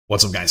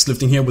What's up guys,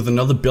 Lifting here with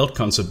another build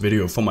concept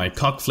video for my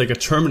CoC flicker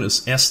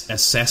Terminus EST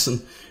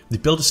Assassin. The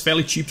build is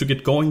fairly cheap to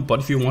get going, but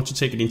if you want to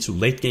take it into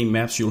late game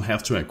maps you'll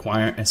have to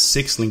acquire a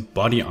 6-link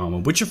body armor,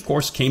 which of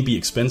course can be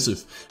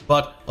expensive,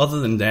 but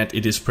other than that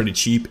it is pretty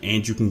cheap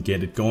and you can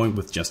get it going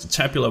with just a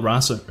Tabula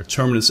Rasa, a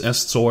Terminus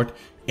EST sword,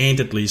 and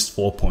at least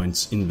 4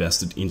 points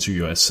invested into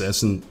your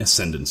Assassin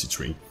Ascendancy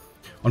tree.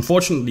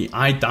 Unfortunately,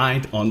 I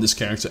died on this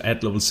character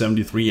at level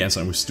 73 as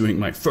I was doing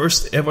my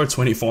first ever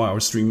 24-hour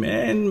stream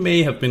and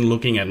may have been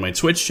looking at my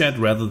Twitch chat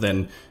rather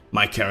than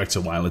my character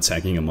while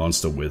attacking a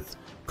monster with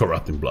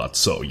corrupting blood.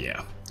 So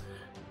yeah,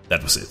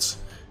 that was it.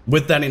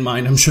 With that in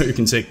mind, I'm sure you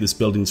can take this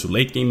build into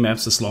late game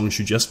maps as long as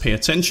you just pay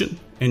attention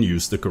and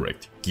use the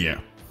correct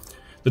gear.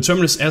 The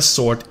Terminus EST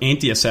sword and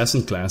the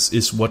Assassin class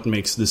is what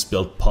makes this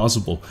build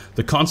possible.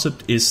 The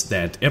concept is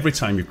that every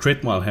time you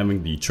crit while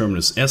having the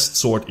Terminus EST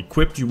sword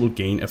equipped, you will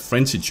gain a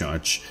frenzy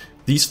charge.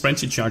 These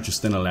frenzy charges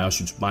then allows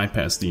you to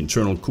bypass the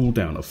internal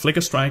cooldown of Flicker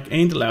Strike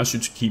and allows you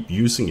to keep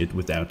using it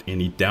without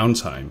any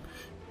downtime.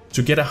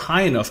 To get a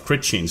high enough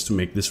crit chance to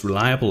make this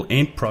reliable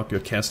and proc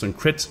your cast on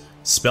crit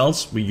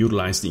spells, we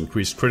utilize the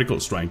increased critical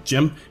strike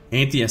gem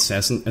and the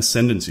Assassin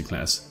Ascendancy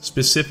class,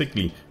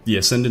 specifically the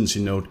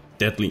Ascendancy node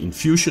Deadly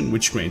Infusion,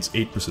 which grants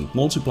 8%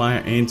 multiplier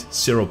and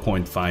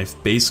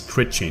 0.5 base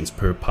crit chance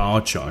per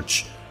power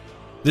charge.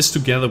 This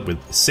together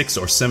with 6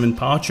 or 7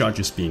 power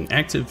charges being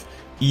active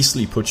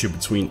easily puts you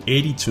between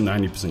 80 to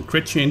 90%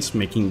 crit chance,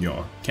 making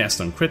your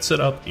cast on crit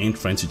setup and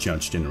frenzy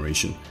charge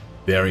generation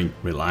very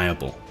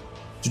reliable.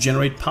 To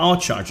generate power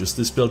charges,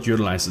 this build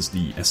utilizes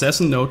the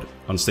Assassin node,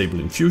 Unstable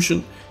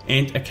Infusion,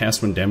 and a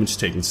cast when damage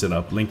taken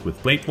setup linked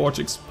with Blade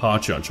Vortex, power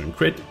charge on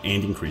crit,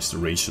 and increased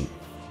duration.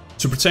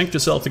 To protect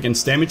yourself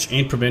against damage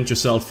and prevent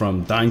yourself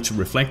from dying to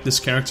reflect, this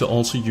character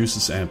also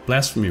uses a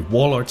Blasphemy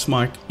Warlords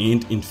mark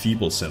and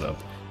Enfeeble setup.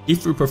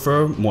 If you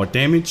prefer more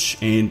damage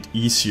and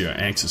easier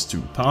access to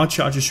power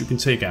charges, you can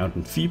take out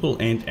Enfeeble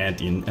and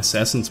add in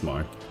Assassin's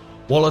mark.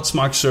 Warlords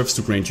mark serves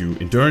to grant you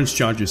endurance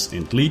charges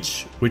and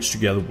leech, which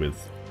together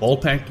with Ball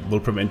Pact will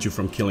prevent you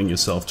from killing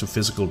yourself to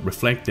physical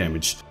reflect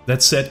damage.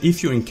 That said,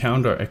 if you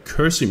encounter a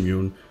curse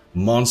immune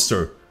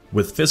monster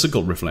with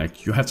physical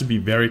reflect, you have to be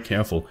very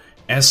careful,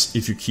 as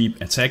if you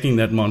keep attacking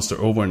that monster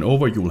over and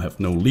over, you will have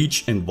no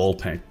leech and Ball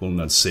Pact will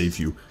not save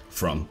you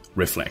from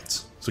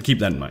reflect. So keep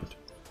that in mind.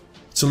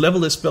 To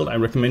level this build, I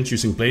recommend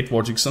using Blade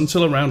Vortex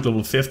until around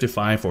level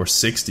 55 or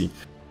 60.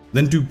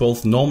 Then do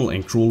both normal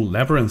and cruel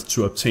labyrinth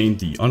to obtain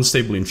the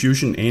Unstable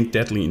Infusion and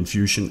Deadly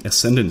Infusion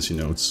Ascendancy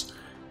nodes.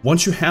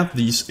 Once you have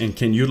these and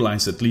can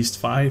utilize at least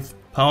 5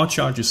 power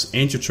charges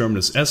and your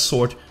Terminus EST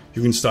sword,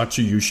 you can start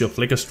to use your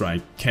Flicker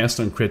Strike cast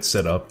on crit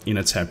setup in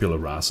a Tabula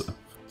Rasa.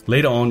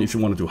 Later on, if you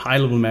want to do high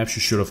level maps,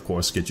 you should of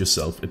course get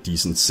yourself a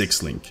decent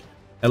 6-link.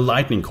 A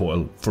lightning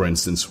coil, for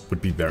instance,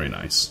 would be very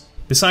nice.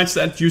 Besides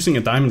that, using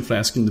a diamond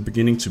flask in the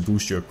beginning to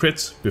boost your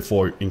crits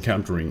before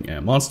encountering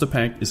a monster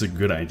pack is a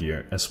good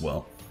idea as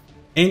well.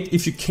 And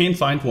if you can't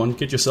find one,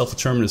 get yourself a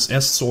Terminus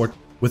EST sword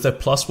with a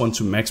 +1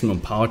 to maximum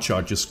power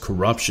charges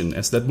corruption,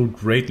 as that will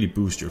greatly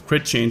boost your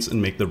crit chance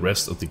and make the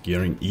rest of the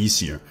gearing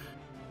easier.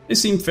 They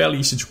seem fairly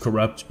easy to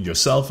corrupt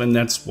yourself, and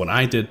that's what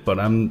I did, but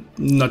I'm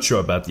not sure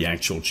about the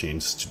actual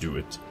chance to do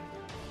it.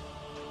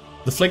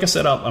 The flicker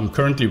setup I'm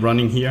currently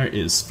running here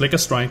is Flicker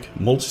Strike,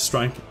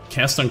 Multistrike,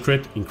 Cast on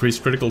Crit,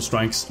 Increased Critical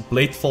Strikes,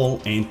 Blade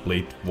Fall, and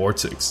Blade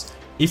Vortex.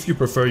 If you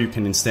prefer, you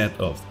can instead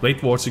of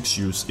Blade Vortex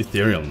use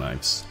Ethereal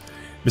Knives.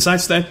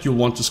 Besides that, you'll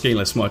want to scale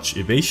as much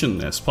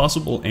evasion as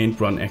possible and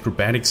run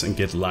acrobatics and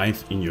get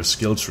life in your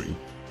skill tree.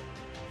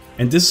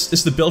 And this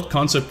is the build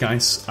concept,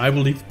 guys. I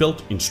will leave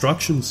build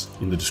instructions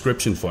in the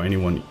description for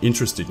anyone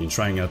interested in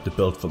trying out the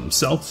build for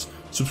themselves.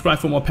 Subscribe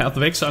for more Path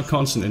of Exile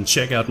content and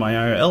check out my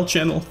IRL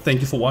channel. Thank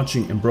you for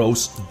watching, and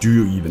bros, do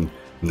you even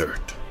nerd?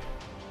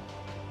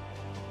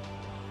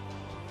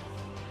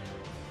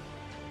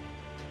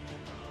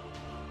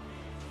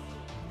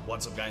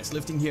 What's up guys,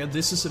 Lifting here.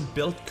 This is a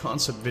build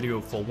concept video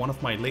for one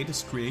of my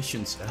latest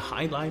creations, a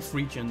high life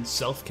regen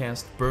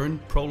self-cast burn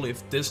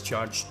prolift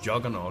discharge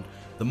juggernaut.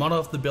 The motto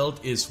of the build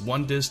is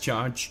 1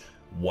 discharge,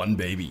 1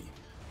 baby.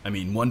 I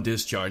mean 1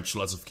 discharge,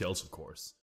 lots of kills of course.